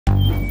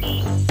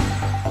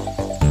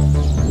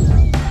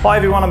Hi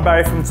everyone, I'm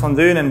Barry from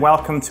Tondoon and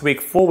welcome to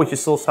week 4, which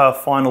is also our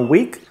final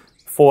week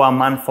for our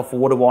month of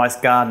water-wise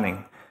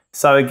gardening.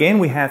 So again,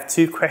 we have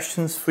 2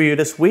 questions for you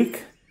this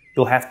week.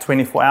 You'll have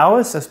 24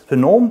 hours as per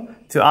norm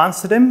to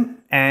answer them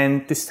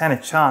and to stand a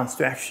chance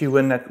to actually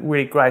win that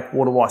really great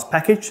water-wise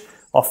package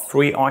of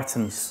 3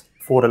 items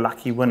for the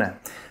lucky winner.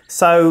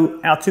 So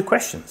our 2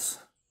 questions.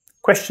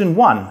 Question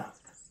 1,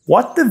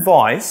 what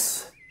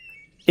device,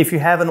 if you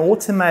have an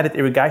automated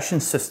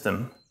irrigation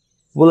system,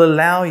 will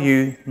allow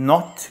you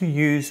not to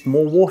use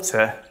more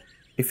water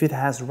if it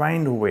has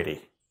rained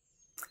already?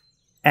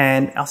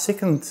 And our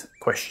second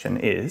question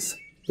is,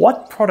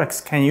 what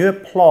products can you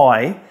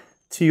apply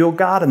to your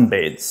garden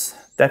beds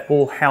that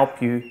will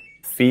help you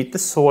feed the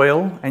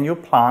soil and your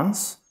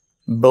plants,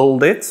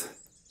 build it,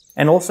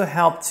 and also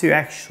help to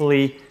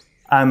actually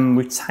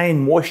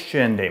retain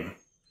moisture in them?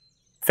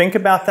 Think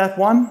about that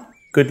one.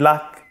 Good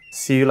luck.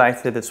 See you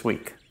later this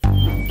week.